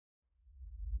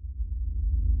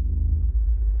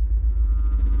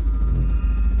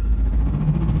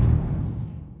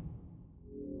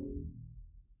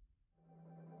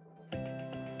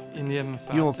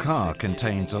Your car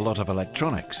contains a lot of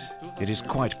electronics. It is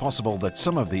quite possible that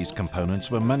some of these components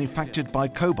were manufactured by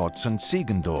Cobots and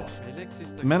Siegendorf.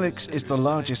 Melecs is the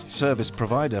largest service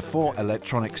provider for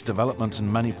electronics development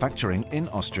and manufacturing in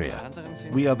Austria.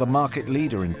 We are the market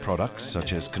leader in products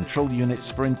such as control units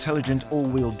for intelligent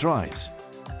all-wheel drives.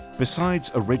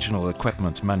 Besides original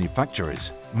equipment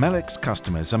manufacturers, Melecs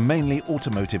customers are mainly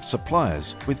automotive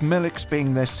suppliers, with Melecs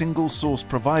being their single source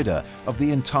provider of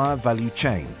the entire value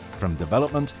chain, from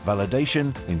development,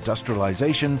 validation,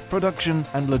 industrialization, production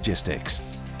and logistics.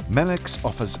 Melecs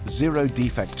offers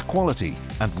zero-defect quality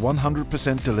and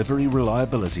 100% delivery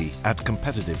reliability at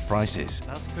competitive prices.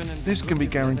 This can be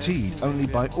guaranteed only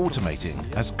by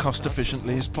automating as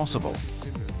cost-efficiently as possible.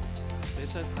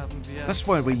 That's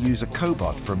why we use a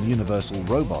cobot from Universal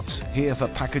Robots here for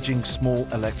packaging small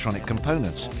electronic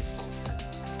components.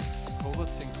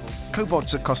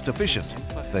 Cobots are cost-efficient,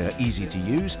 they are easy to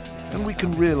use, and we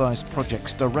can realize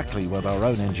projects directly with our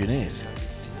own engineers.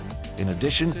 In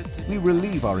addition, we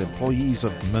relieve our employees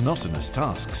of monotonous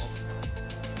tasks.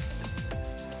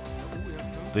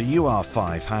 The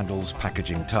UR5 handles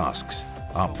packaging tasks.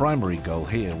 Our primary goal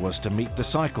here was to meet the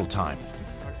cycle time.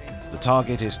 The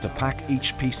target is to pack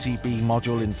each PCB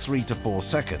module in 3 to 4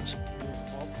 seconds.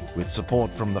 With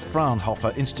support from the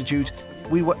Fraunhofer Institute,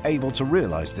 we were able to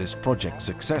realize this project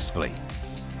successfully.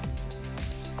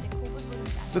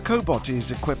 The cobot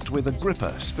is equipped with a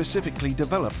gripper specifically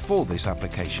developed for this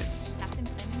application.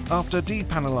 After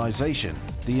depanelization,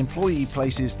 the employee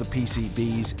places the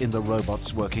PCBs in the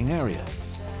robot's working area.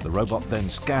 The robot then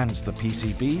scans the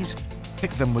PCBs,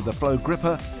 picks them with the flow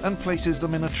gripper and places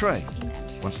them in a tray.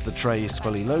 Once the tray is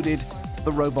fully loaded,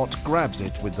 the robot grabs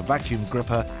it with the vacuum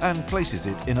gripper and places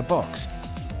it in a box.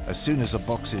 As soon as a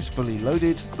box is fully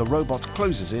loaded, the robot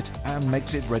closes it and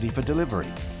makes it ready for delivery.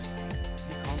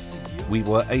 We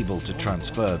were able to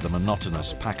transfer the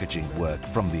monotonous packaging work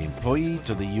from the employee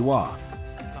to the UR.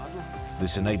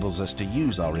 This enables us to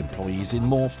use our employees in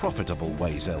more profitable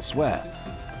ways elsewhere.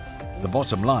 The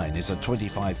bottom line is a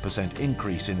 25%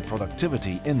 increase in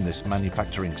productivity in this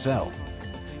manufacturing cell.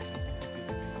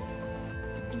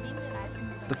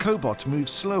 The cobot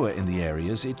moves slower in the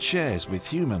areas it shares with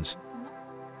humans.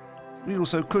 We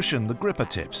also cushion the gripper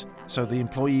tips, so the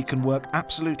employee can work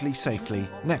absolutely safely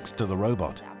next to the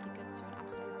robot.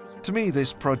 To me,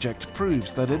 this project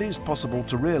proves that it is possible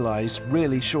to realize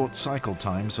really short cycle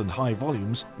times and high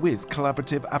volumes with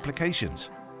collaborative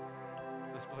applications.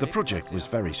 The project was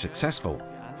very successful.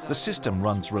 The system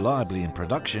runs reliably in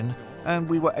production, and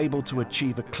we were able to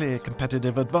achieve a clear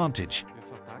competitive advantage.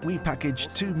 We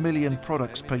package 2 million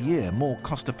products per year more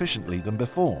cost-efficiently than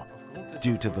before.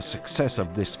 Due to the success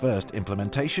of this first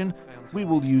implementation, we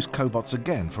will use cobots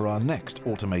again for our next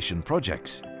automation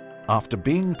projects. After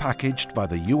being packaged by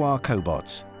the UR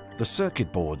cobots, the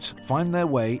circuit boards find their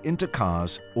way into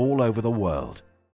cars all over the world.